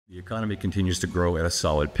The economy continues to grow at a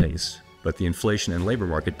solid pace, but the inflation and labor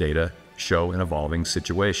market data show an evolving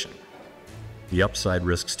situation. The upside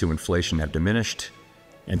risks to inflation have diminished,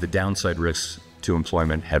 and the downside risks to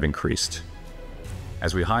employment have increased.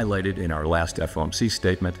 As we highlighted in our last FOMC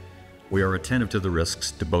statement, we are attentive to the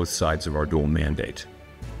risks to both sides of our dual mandate.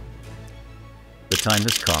 The time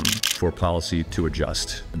has come for policy to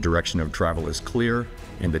adjust. The direction of travel is clear,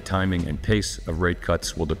 and the timing and pace of rate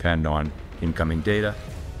cuts will depend on incoming data,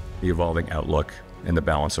 the evolving outlook, and the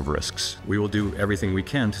balance of risks. We will do everything we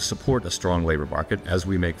can to support a strong labor market as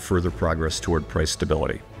we make further progress toward price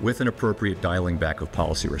stability. With an appropriate dialing back of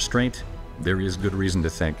policy restraint, there is good reason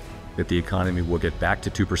to think that the economy will get back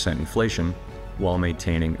to 2% inflation while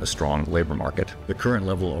maintaining a strong labor market. The current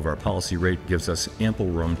level of our policy rate gives us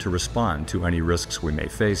ample room to respond to any risks we may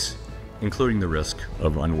face, including the risk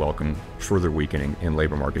of unwelcome further weakening in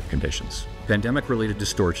labor market conditions. Pandemic-related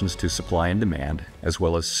distortions to supply and demand, as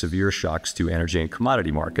well as severe shocks to energy and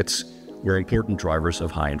commodity markets, were important drivers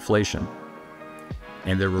of high inflation,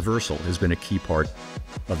 and their reversal has been a key part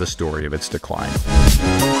of the story of its decline.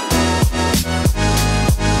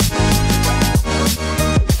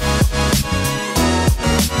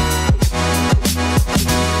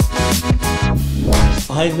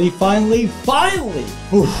 Finally!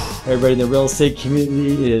 Whew. Everybody in the real estate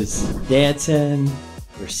community is dancing,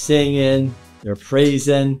 they're singing, they're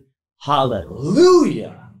praising.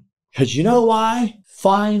 Hallelujah! Because you know why?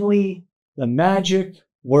 Finally, the magic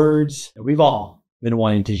words that we've all been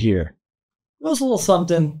wanting to hear. It goes a little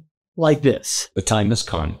something like this. The time has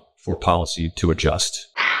come for policy to adjust.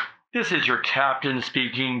 This is your captain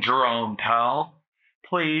speaking, Jerome Powell.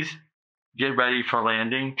 Please get ready for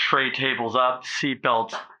landing. Tray tables up,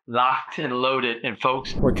 seatbelts locked and loaded. And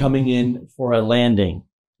folks, we're coming in for a landing.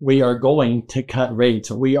 We are going to cut rates.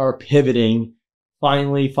 We are pivoting.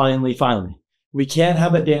 Finally. We can't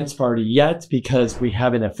have a dance party yet because we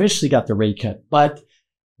haven't officially got the rate cut, but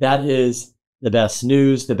that is the best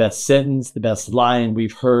news, the best sentence, the best line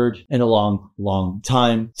we've heard in a long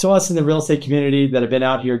time. So us in the real estate community that have been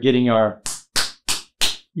out here getting our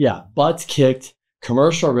butts kicked,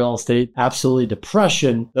 commercial real estate, absolutely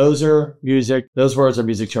depression. Those are music. Those words are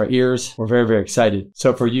music to our ears. We're very excited.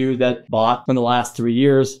 So for you that bought in the last 3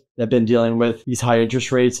 years, that have been dealing with these high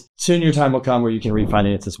interest rates, soon your time will come where you can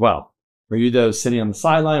refinance as well. For you those sitting on the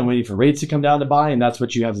sideline waiting for rates to come down to buy, and that's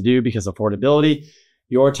what you have to do because of affordability,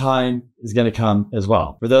 your time is going to come as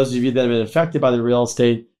well. For those of you that have been affected by the real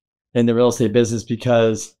estate and the real estate business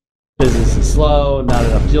because business is slow, not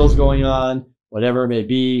enough deals going on, whatever it may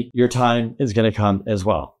be, your time is going to come as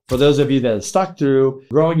well. For those of you that have stuck through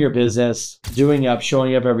growing your business, showing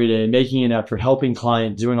up every day, making an effort, helping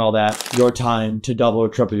clients, doing all that, your time to double or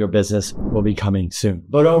triple your business will be coming soon.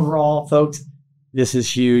 But overall, folks, this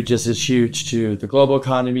is huge. This is huge to the global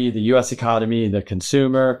economy, the U.S. economy, the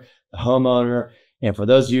consumer, the homeowner. And for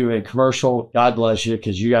those of you in commercial, God bless you,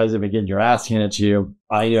 because you guys have been getting your ass handed to you.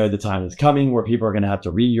 I know the time is coming where people are going to have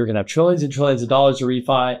to you're going to have trillions and trillions of dollars to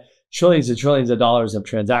refi, trillions and trillions of dollars of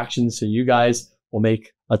transactions. So you guys will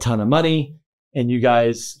make a ton of money. And you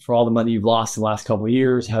guys, for all the money you've lost in the last couple of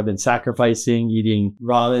years, have been sacrificing, eating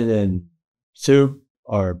ramen and soup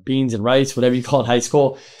or beans and rice, whatever you call it in high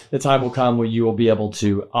school. The time will come where you will be able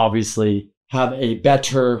to obviously have a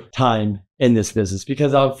better time in this business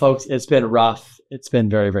because, folks, it's been rough. It's been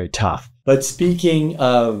very tough. But speaking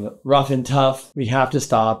of rough and tough, we have to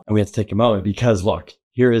stop and we have to take a moment because, look,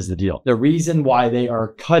 here is the deal. The reason why they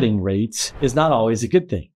are cutting rates is not always a good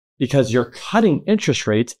thing because you're cutting interest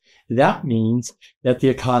rates. That means that the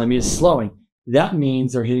economy is slowing. That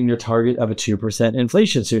means they're hitting their target of a 2%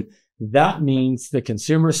 inflation soon. That means the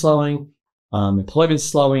consumer is slowing, employment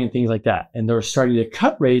slowing, and things like that. And they're starting to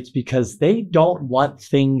cut rates because they don't want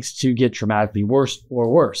things to get dramatically worse or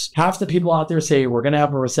worse. Half the people out there say we're going to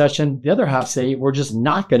have a recession. The other half say we're just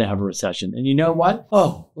not going to have a recession. And you know what?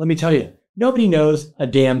 Oh, let me tell you. Nobody knows a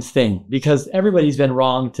damn thing because everybody's been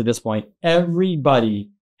wrong to this point. Everybody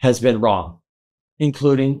has been wrong,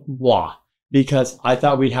 including moi, because I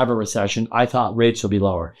thought we'd have a recession. I thought rates will be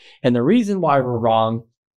lower. And the reason why we're wrong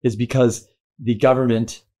is because the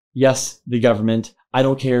government, yes, the government, I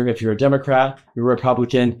don't care if you're a Democrat, you're a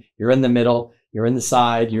Republican, you're in the middle, you're in the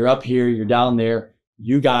side, you're up here, you're down there.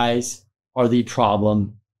 You guys are the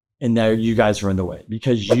problem and there you guys are in the way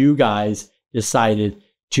because you guys decided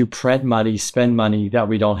to print money, spend money that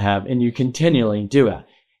we don't have, and you continually do it.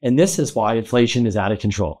 And this is why inflation is out of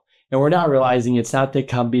control. And we're not realizing it's not that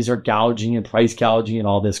companies are gouging and price gouging and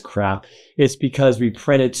all this crap. It's because we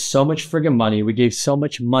printed so much friggin' money. We gave so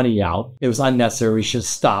much money out. It was unnecessary. We should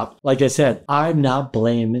stop. Like I said, I'm not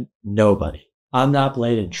blaming nobody. I'm not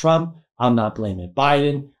blaming Trump. I'm not blaming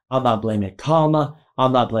Biden. I'm not blaming comma.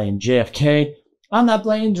 I'm not blaming JFK. I'm not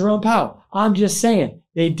blaming Jerome Powell. I'm just saying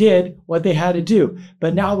they did what they had to do.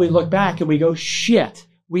 But now we look back and we go, shit,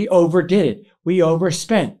 we overdid it. We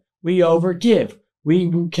overspent. We overgive.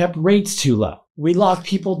 We kept rates too low. We locked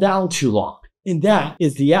people down too long. And that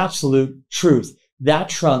is the absolute truth. That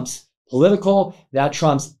trumps political. That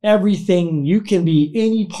trumps everything. You can be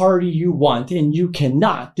any party you want, and you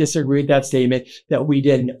cannot disagree with that statement that we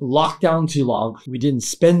didn't lock down too long. We didn't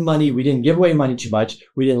spend money. We didn't give away money too much.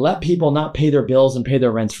 We didn't let people not pay their bills and pay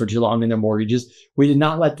their rents for too long and their mortgages. We did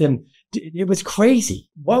not let them. It was crazy.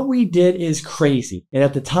 What we did is crazy. And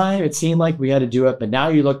at the time, it seemed like we had to do it. But now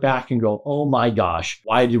you look back and go, oh my gosh,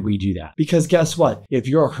 why did we do that? Because guess what? If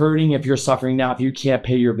you're hurting, if you're suffering now, if you can't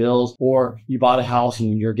pay your bills, or you bought a house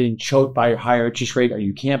and you're getting choked by your higher interest rate, or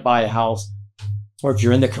you can't buy a house, or if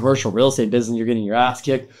you're in the commercial real estate business, you're getting your ass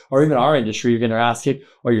kicked, or even our industry, you're getting your ass kicked,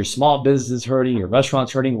 or your small business is hurting, your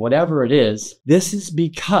restaurant's hurting, whatever it is, this is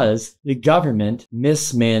because the government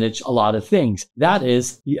mismanaged a lot of things. That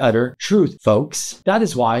is the utter truth, folks. That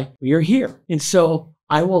is why we are here. And so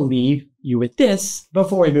I will leave you with this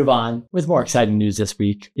before we move on with more exciting news this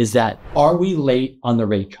week, is that, are we late on the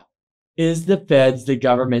rate cut? Is the feds, the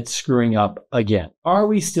government, screwing up again? Are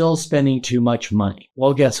we still spending too much money?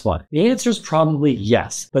 Well, guess what? The answer is probably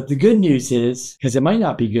yes. But the good news is, because it might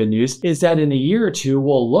not be good news, is that in a year or two,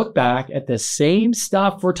 we'll look back at the same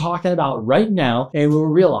stuff we're talking about right now, and we'll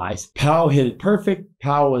realize Powell hit it perfect,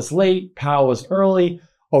 Powell was late, Powell was early,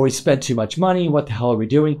 or we spent too much money. What the hell are we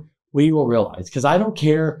doing? We will realize, because I don't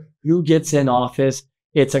care who gets in office.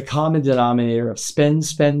 It's a common denominator of spend,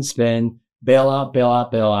 spend, spend, bail out, bail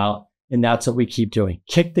out, bail out. And that's what we keep doing.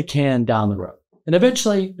 Kick the can down the road. And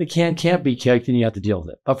eventually the can can't be kicked and you have to deal with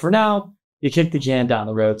it. But for now, you kick the can down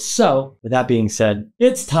the road. So with that being said,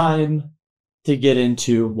 it's time to get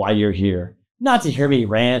into why you're here. Not to hear me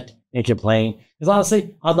rant and complain. Because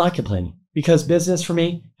honestly, I'm not complaining. Because business for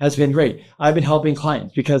me has been great. I've been helping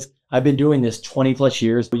clients because I've been doing this 20 plus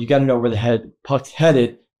years. But you got to know where the puck's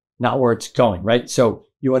headed, not where it's going, right? So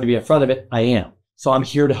you want to be in front of it. I am. So I'm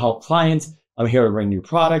here to help clients. I'm here to bring new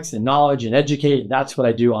products and knowledge and educate. That's what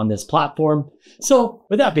I do on this platform. So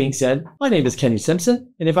with that being said, my name is Kenny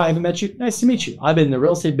Simpson. And if I haven't met you, nice to meet you. I've been in the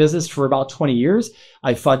real estate business for about 20 years.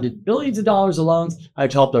 I've funded billions of dollars of loans.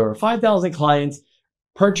 I've helped over 5,000 clients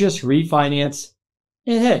purchase, refinance.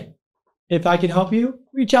 And hey, if I can help you,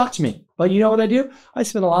 reach out to me. But you know what I do? I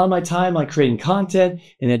spend a lot of my time on creating content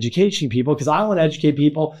and educating people, because I want to educate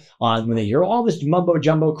people on when they hear all this mumbo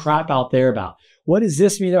jumbo crap out there about what does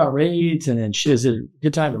this mean about rates, and then is it a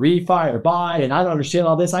good time to refi or buy? And I don't understand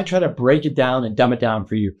all this. I try to break it down and dumb it down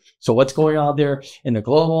for you. So what's going on there in the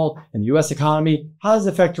global and the U.S. economy? How does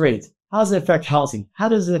it affect rates? How does it affect housing? How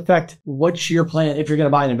does it affect what's your plan if you're going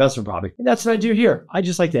to buy an investment property? And that's what I do here. I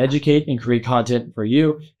just like to educate and create content for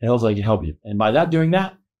you, and hopefully I can help you. And by that doing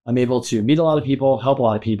that, I'm able to meet a lot of people, help a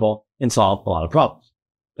lot of people, and solve a lot of problems.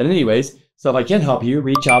 But anyways, so if I can help you,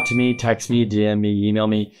 reach out to me, text me, DM me, email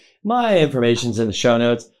me. My information's in the show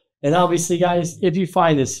notes. And obviously, guys, if you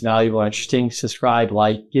find this valuable, interesting, subscribe,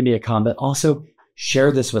 like, give me a comment. Also,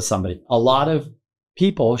 share this with somebody. A lot of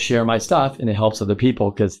people share my stuff, and it helps other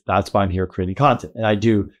people, because that's why I'm here creating content. And I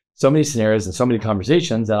do so many scenarios and so many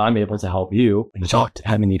conversations that I'm able to help you. When you talk to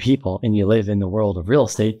that many people and you live in the world of real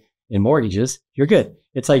estate and mortgages, you're good.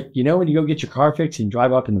 It's like, you know, when you go get your car fixed and you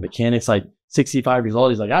drive up and the mechanic's like 65 years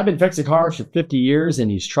old. He's like, I've been fixing cars for 50 years,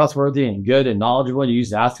 and he's trustworthy and good and knowledgeable. You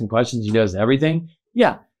used to ask him questions. He knows everything.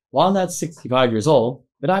 Yeah. Well, I'm not 65 years old,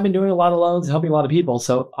 but I've been doing a lot of loans and helping a lot of people.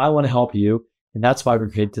 So I want to help you. And that's why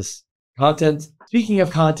we create this content. Speaking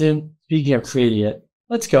of content, speaking of creating it,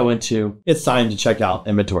 let's go into, it's time to check out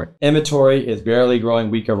inventory. Inventory is barely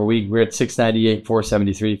growing week over week. We're at 698,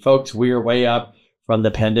 473. Folks, we are way up from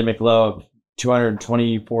the pandemic low of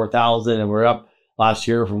 224,000, and we're up last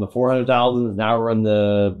year from the 400,000. Now we're in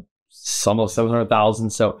the almost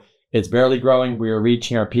 700,000. So it's barely growing. We are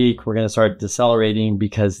reaching our peak. We're going to start decelerating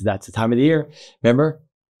because that's the time of the year. Remember,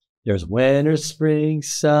 there's winter, spring,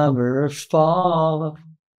 summer, fall.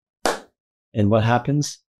 And what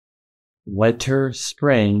happens? Winter,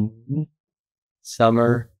 spring,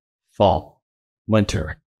 summer, fall,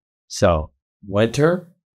 winter. So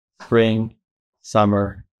winter, spring,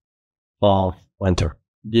 summer, fall, winter.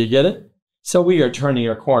 Do you get it? So we are turning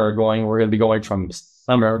a corner going, we're going to be going from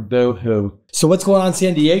summer, boo-hoo. So what's going on in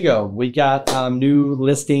San Diego? We got new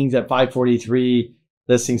listings at 543,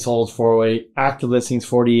 listings sold 408, active listings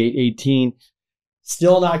 4818.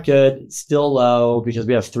 Still not good, still low because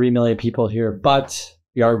we have 3 million people here, but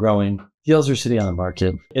we are growing. Deals are sitting on the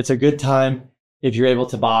market. It's a good time if you're able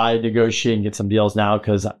to buy, negotiate, and get some deals now,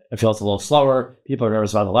 because I feel it's a little slower. People are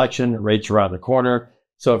nervous about the election. Rates are around the corner.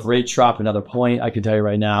 So if rates drop another point, I can tell you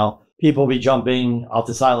right now, people will be jumping off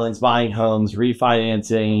the sidelines, buying homes,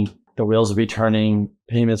 refinancing. The wheels will be turning.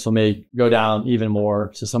 Payments will go down even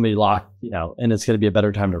more. So somebody locked, and it's going to be a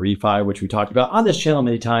better time to refi, which we talked about on this channel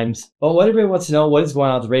many times. But what everybody wants to know, what is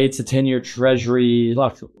going on with rates? The 10-year Treasury.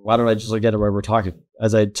 Look, why don't I just look at it where we're talking?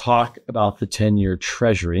 As I talk about the 10-year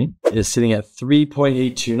Treasury, it is sitting at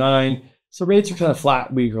 3.829. So rates are kind of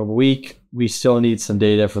flat week over week. We still need some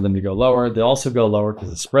data for them to go lower. They also go lower because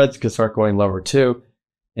the spreads could start going lower too.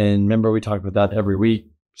 And remember, we talk about that every week.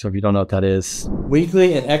 So if you don't know what that is,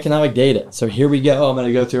 weekly and economic data. So here we go. I'm going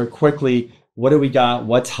to go through it quickly. What do we got?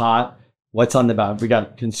 What's hot? What's on the bound? We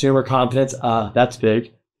got consumer confidence. That's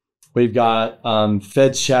big. We've got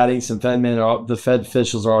Feds chatting. Some the Fed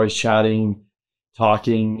officials are always chatting,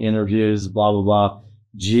 talking, interviews, blah, blah, blah.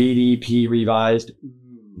 GDP revised.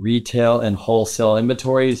 Retail and wholesale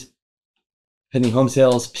inventories. Pending home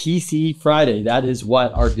sales, PCE Friday. That is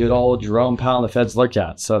what our good old Jerome Powell and the Feds look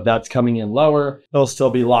at. So if that's coming in lower, they'll still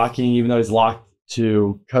be locking, even though he's locked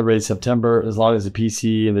to cut rate September, as long as the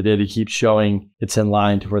PCE and the data keeps showing it's in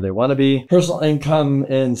line to where they want to be. Personal income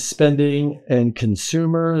and spending and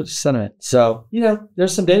consumer sentiment. So,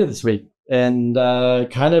 there's some data this week. And the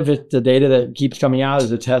data that keeps coming out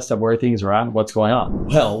is a test of where things are at and what's going on.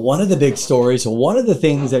 Well, one of the big stories, one of the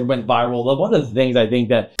things that went viral, one of the things I think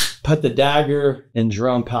that put the dagger in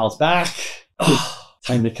Jerome Powell's back,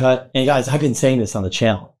 time to cut. And guys, I've been saying this on the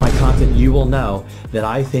channel. My content, you will know that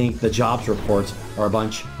I think the jobs reports are a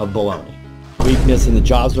bunch of baloney. Weakness in the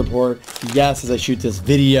jobs report. Yes, as I shoot this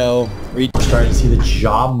video, we're starting to see the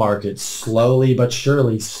job market slowly but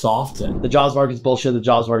surely soften. The jobs market's bullshit. The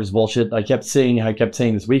jobs market's bullshit. I kept saying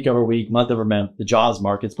this week over week, month over month, the jobs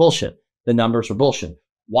market's bullshit. The numbers are bullshit.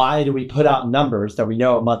 Why do we put out numbers that we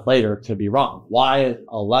know a month later could be wrong? Why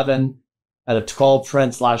 11 out of 12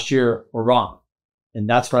 trends last year were wrong? And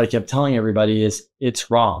that's what I kept telling everybody is it's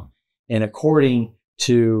wrong. And according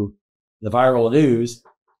to the viral news,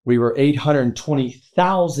 we were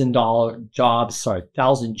 820,000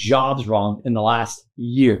 jobs wrong in the last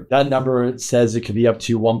year. That number says it could be up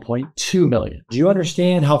to 1.2 million. Do you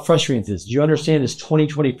understand how frustrating this is? Do you understand it's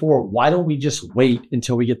 2024? Why don't we just wait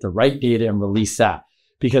until we get the right data and release that?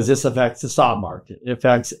 Because this affects the stock market. It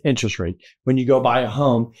affects interest rate. When you go buy a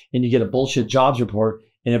home and you get a bullshit jobs report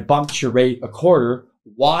and it bumps your rate a quarter,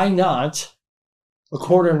 why not a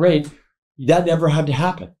quarter in rate? That never had to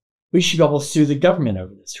happen. We should be able to sue the government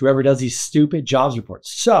over this, whoever does these stupid jobs reports.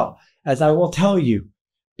 So, as I will tell you,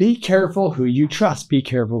 be careful who you trust. Be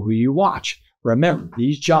careful who you watch. Remember,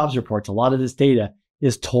 these jobs reports, a lot of this data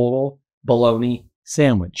is total baloney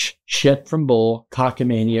sandwich. Shit from bull,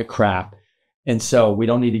 cockamania crap. And so we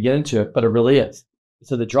don't need to get into it, but it really is.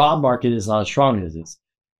 So the job market is not as strong as it is.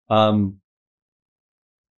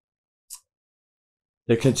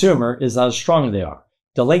 The consumer is not as strong as they are.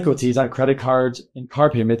 Delinquencies on credit cards and car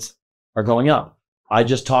payments are going up. I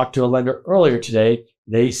just talked to a lender earlier today.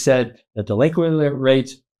 They said that delinquency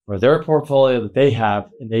rates for their portfolio that they have,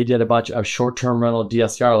 and they did a bunch of short-term rental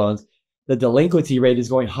DSCR loans, the delinquency rate is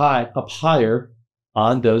going up higher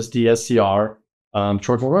on those DSCR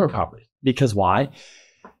short-term rental properties. Because why?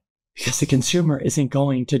 Because the consumer isn't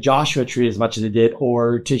going to Joshua Tree as much as they did,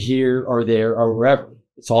 or to here or there or wherever.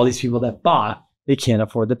 It's all these people that bought, they can't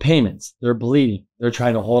afford the payments. They're bleeding. They're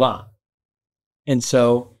trying to hold on. And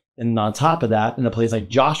so, and on top of that, in a place like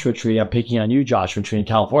Joshua Tree, I'm picking on you, Joshua Tree in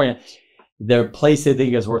California, their place they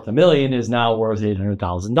think is worth $1 million is now worth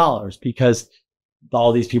 $800,000 because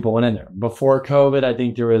all these people went in there. Before COVID, I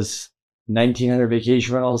think there was 1,900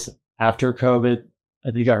 vacation rentals. After COVID,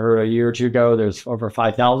 I think I heard a year or two ago, there's over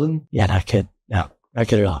 5,000. Yeah, not good. No, not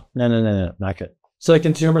good at all. No, not good. So the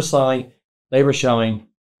consumer's slowing, labor's showing,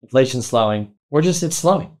 inflation's slowing. It's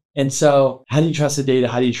slowing. And so how do you trust the data?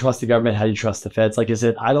 How do you trust the government? How do you trust the feds? Like I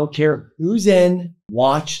said, I don't care who's in,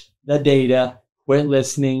 watch the data, quit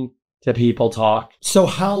listening to people talk. So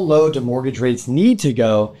how low do mortgage rates need to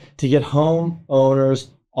go to get homeowners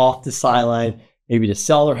off the sideline, maybe to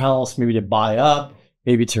sell their house, maybe to buy up,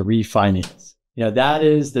 maybe to refinance? That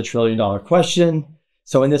is the trillion-dollar question.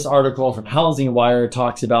 So in this article from Housing Wire, it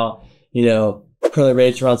talks about, currently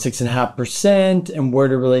rates around 6.5% and where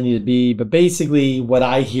to really need to be. But basically what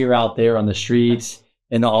I hear out there on the streets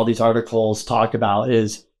and all these articles talk about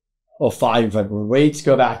is, 5, if rates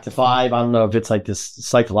go back to 5, I don't know if it's like this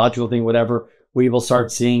psychological thing, whatever, we will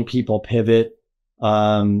start seeing people pivot,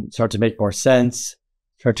 start to make more sense,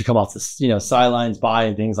 start to come off the, sidelines, buy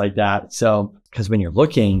and things like that. So, because when you're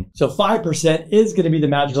looking, 5% is going to be the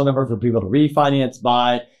magical number for people to refinance,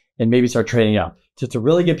 buy, and maybe start trading up. To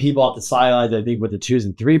really get people off the sidelines, I think with the 2s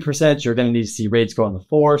and 3%, you're going to need to see rates go in the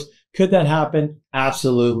 4s. Could that happen?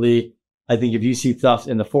 Absolutely. I think if you see stuff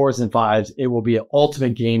in the 4s and 5s, it will be an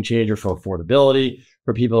ultimate game changer for affordability,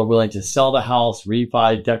 for people who are willing to sell the house,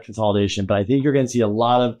 refi, debt consolidation. But I think you're going to see a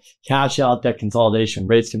lot of cash out debt consolidation.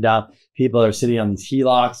 Rates come down. People are sitting on these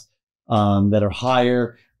HELOCs that are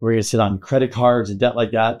higher. We're going to sit on credit cards and debt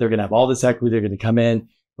like that. They're going to have all this equity. They're going to come in,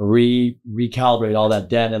 recalibrate all that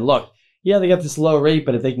debt. And look, yeah, they got this low rate,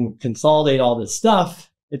 but if they can consolidate all this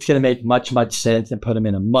stuff, it's going to make much, much sense and put them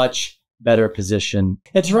in a much better position.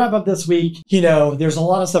 And to wrap up this week, there's a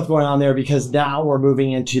lot of stuff going on there because now we're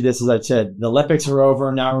moving into this, as I said, the Olympics are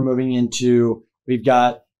over. Now we're moving into, we've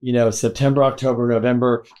got, September, October,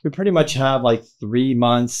 November. We pretty much have like 3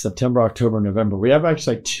 months, September, October, November. We have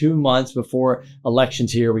actually like 2 months before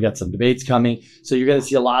elections here. We got some debates coming. So you're going to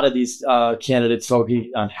see a lot of these candidates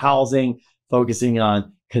focusing on housing, focusing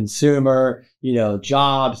on consumer,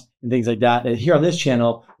 jobs and things like that. And here on this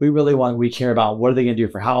channel, we care about what are they going to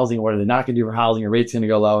do for housing? What are they not going to do for housing? Your rate's going to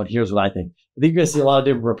go low. And here's what I think. I think you're going to see a lot of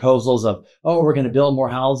different proposals of, oh, we're going to build more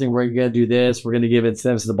housing. We're going to do this. We're going to give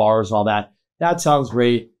incentives to the borrowers and all that. That sounds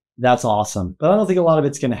great. That's awesome. But I don't think a lot of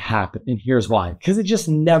it's going to happen. And here's why. Because it just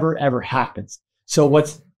never, ever happens. So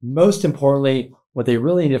what's most importantly, what they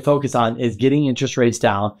really need to focus on is getting interest rates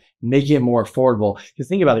down, making it more affordable. Because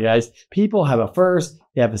think about it, guys. People have a first,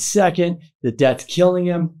 they have a second, the debt's killing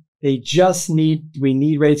them. We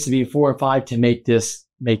need rates to be 4 or 5 to make this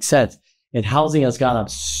make sense. And housing has gone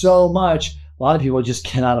up so much, a lot of people just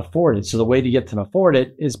cannot afford it. So the way to get them to afford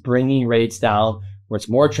it is bringing rates down where it's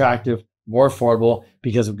more attractive, more affordable.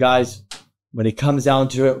 Because guys, when it comes down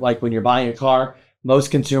to it, like when you're buying a car,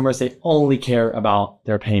 most consumers, they only care about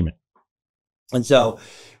their payment. And so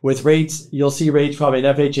with rates, you'll see rates probably in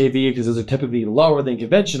FHA, because those are typically lower than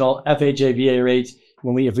conventional. FHA, VA rates,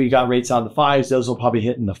 if we got rates on the 5s, those will probably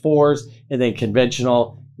hit in the 4s. And then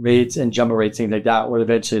conventional rates and jumbo rates, things like that, will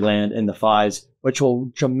eventually land in the 5s, which will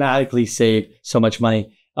dramatically save so much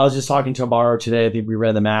money. I was just talking to a borrower today. I think we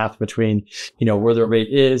ran the math between, where their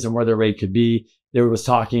rate is and where their rate could be. They was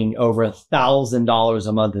talking over $1,000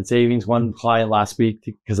 a month in savings. One client last week,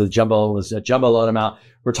 because the jumbo was a jumbo loan amount,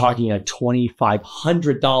 we're talking like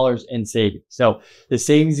 $2,500 in savings. So the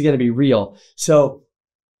savings is going to be real. So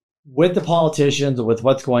with the politicians, with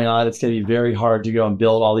what's going on, it's going to be very hard to go and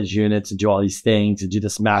build all these units and do all these things and do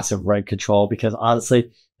this massive rent control, because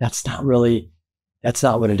honestly, that's not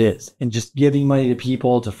what it is. And just giving money to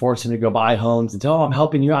people to force them to go buy homes and tell, oh, I'm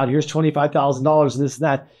helping you out. Here's $25,000 and this and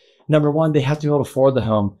that. Number one, they have to be able to afford the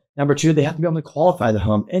home. Number two, they have to be able to qualify the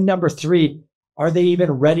home. And number three, are they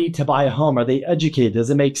even ready to buy a home? Are they educated? Does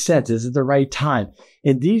it make sense? Is it the right time?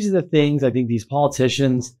 And these are the things I think these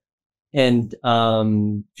politicians and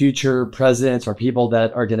future presidents or people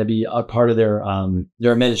that are going to be a part of their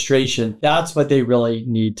administration, that's what they really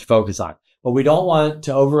need to focus on. But we don't want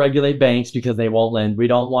to overregulate banks because they won't lend. We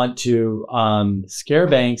don't want to scare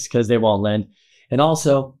banks because they won't lend. And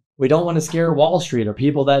also, we don't want to scare Wall Street or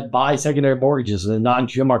people that buy secondary mortgages in the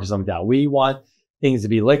non-QM market, something like that. We want things to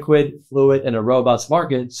be liquid, fluid, and a robust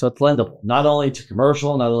market so it's lendable, not only to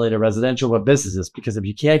commercial, not only to residential, but businesses. Because if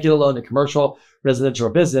you can't get a loan to commercial, residential,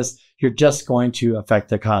 or business, you're just going to affect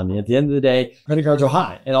the economy. At the end of the day, credit cards are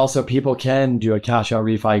high. And also people can do a cash out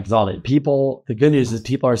refi consolidate. The good news is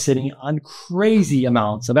people are sitting on crazy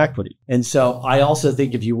amounts of equity. And so I also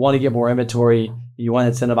think if you want to get more inventory, you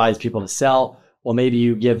want to incentivize people to sell, well, maybe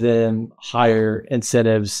you give them higher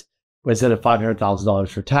incentives instead of $500,000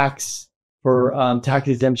 for tax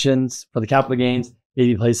exemptions for the capital gains.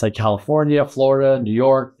 Maybe a place like California, Florida, New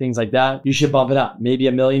York, things like that. You should bump it up. Maybe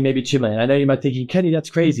 $1 million, maybe $2 million. I know you might think, Kenny, that's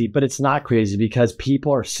crazy, but it's not crazy because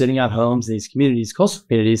people are sitting on homes in these communities, coastal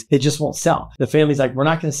communities. They just won't sell. The family's like, we're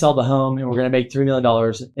not going to sell the home and we're going to make $3 million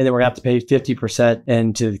and then we're going to have to pay 50%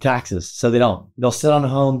 into the taxes. So they don't. They'll sit on a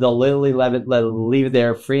home. They'll literally leave it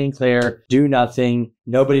there free and clear, do nothing.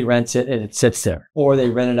 Nobody rents it and it sits there, or they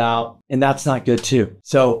rent it out, and that's not good too.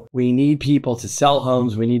 So we need people to sell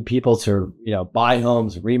homes. We need people to, buy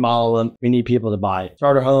homes, remodel them. We need people to buy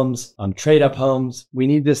starter homes, trade up homes. We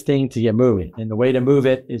need this thing to get moving. And the way to move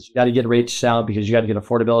it is you got to get rates down because you got to get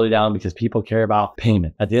affordability down because people care about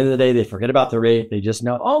payment. At the end of the day, they forget about the rate. They just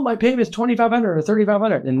know, oh, my payment is $2,500 or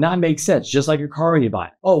 $3,500. And that makes sense. Just like your car when you buy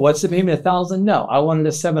it. Oh, what's the payment? $1,000? No, I wanted a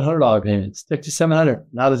 $700 payment. Stick to $700,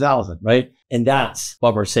 not $1,000, right? And that's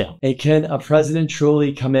what we're saying. And can a president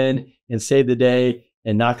truly come in and save the day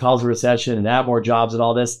and not cause a recession and add more jobs and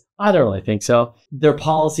all this? I don't really think so. Their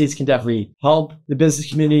policies can definitely help the business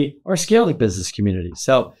community or scale the business community.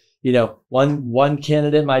 So, one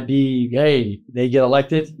candidate might be, hey, they get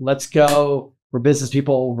elected. Let's go We're business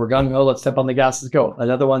people. We're gung-ho. Let's step on the gas. Let's go.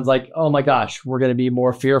 Another one's like, oh my gosh, we're going to be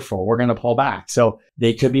more fearful. We're going to pull back. So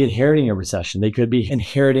they could be inheriting a recession. They could be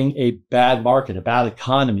inheriting a bad market, a bad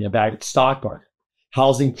economy, a bad stock market.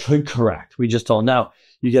 Housing could correct. We just don't know.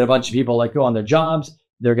 You get a bunch of people like go on their jobs.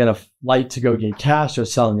 They're going to like to go get cash. They're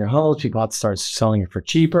selling their homes. People have to start selling it for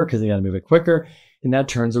cheaper because they got to move it quicker. And that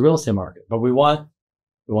turns the real estate market. But we want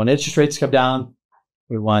interest rates to come down.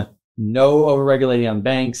 We want no overregulating on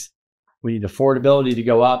banks. We need affordability to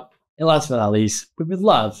go up. And last but not least, we would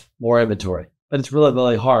love more inventory. But it's really,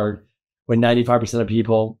 really hard when 95% of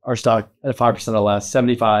people are stuck at 5% or less,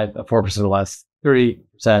 75 at 4% or less, 30%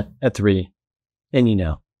 at 3%. And you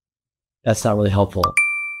know, that's not really helpful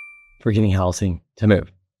for getting housing to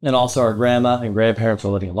move. And also our grandma and grandparents are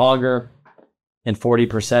living longer. And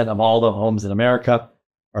 40% of all the homes in America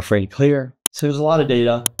are free and clear. So there's a lot of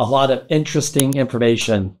data, a lot of interesting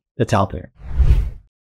information that's out there.